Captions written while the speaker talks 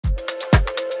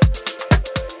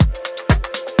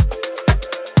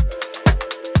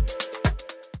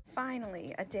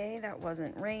Finally, a day that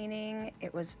wasn't raining.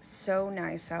 It was so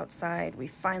nice outside. We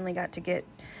finally got to get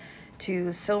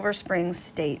to Silver Springs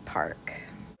State Park.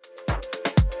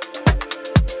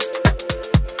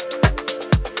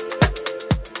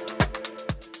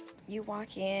 You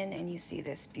walk in and you see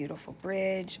this beautiful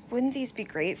bridge. Wouldn't these be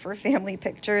great for family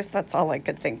pictures? That's all I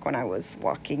could think when I was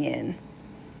walking in.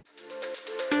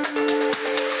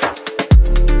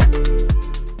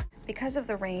 Because of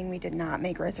the rain, we did not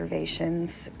make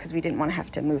reservations because we didn't want to have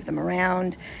to move them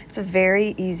around. It's a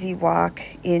very easy walk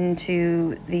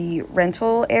into the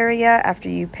rental area after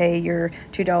you pay your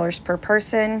 $2 per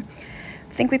person.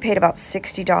 I think we paid about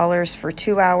 $60 for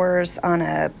 2 hours on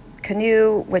a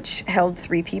canoe, which held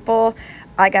 3 people.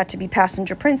 I got to be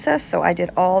passenger princess, so I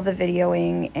did all the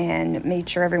videoing and made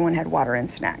sure everyone had water and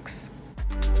snacks.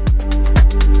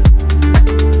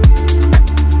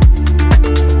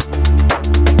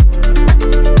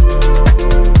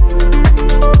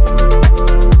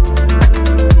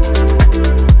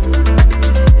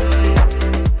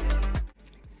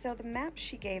 So the map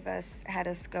she gave us had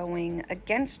us going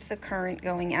against the current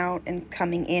going out and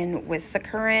coming in with the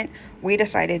current. We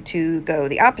decided to go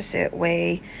the opposite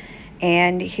way,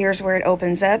 and here's where it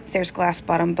opens up. There's glass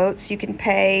bottom boats you can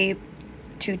pay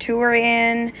to tour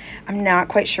in. I'm not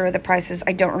quite sure of the prices.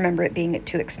 I don't remember it being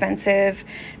too expensive.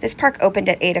 This park opened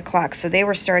at 8 o'clock, so they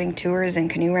were starting tours and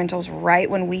canoe rentals right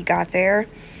when we got there.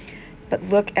 But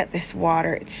look at this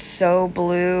water. It's so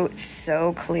blue, it's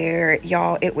so clear.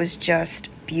 Y'all, it was just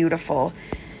beautiful.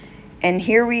 And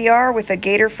here we are with a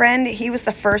gator friend. He was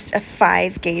the first of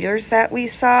 5 gators that we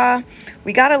saw.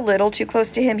 We got a little too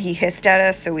close to him. He hissed at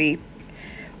us, so we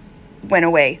went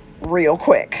away real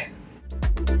quick.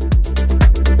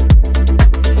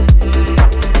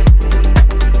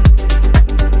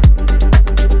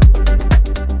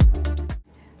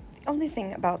 Only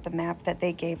thing about the map that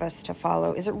they gave us to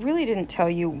follow is it really didn't tell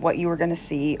you what you were going to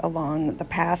see along the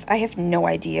path. I have no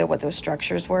idea what those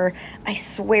structures were. I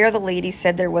swear the lady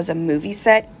said there was a movie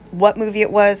set. What movie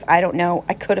it was, I don't know.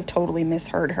 I could have totally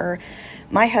misheard her.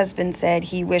 My husband said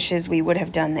he wishes we would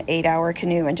have done the 8-hour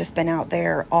canoe and just been out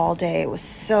there all day. It was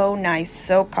so nice,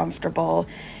 so comfortable.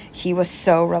 He was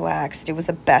so relaxed. It was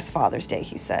the best Father's Day,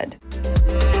 he said.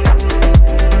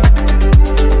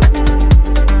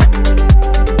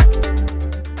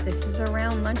 This is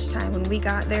around lunchtime. When we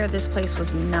got there, this place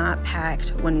was not packed.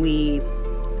 When we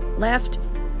left,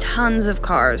 tons of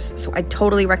cars. So I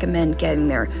totally recommend getting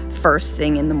there first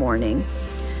thing in the morning.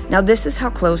 Now, this is how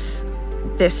close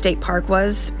this state park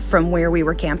was from where we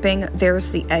were camping.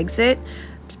 There's the exit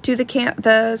to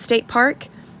the state park,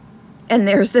 and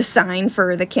there's the sign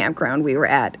for the campground we were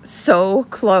at. So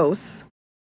close.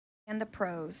 And the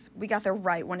pros. We got there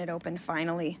right when it opened,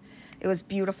 finally. It was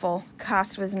beautiful.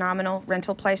 Cost was nominal.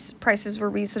 Rental prices were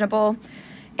reasonable.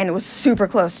 And it was super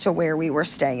close to where we were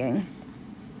staying.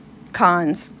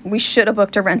 Cons. We should have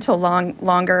booked a rental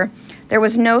longer. There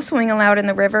was no swimming allowed in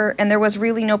the river, and there was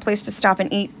really no place to stop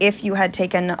and eat if you had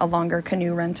taken a longer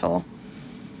canoe rental.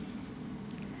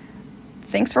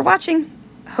 Thanks for watching.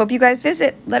 Hope you guys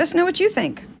visit. Let us know what you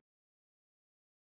think.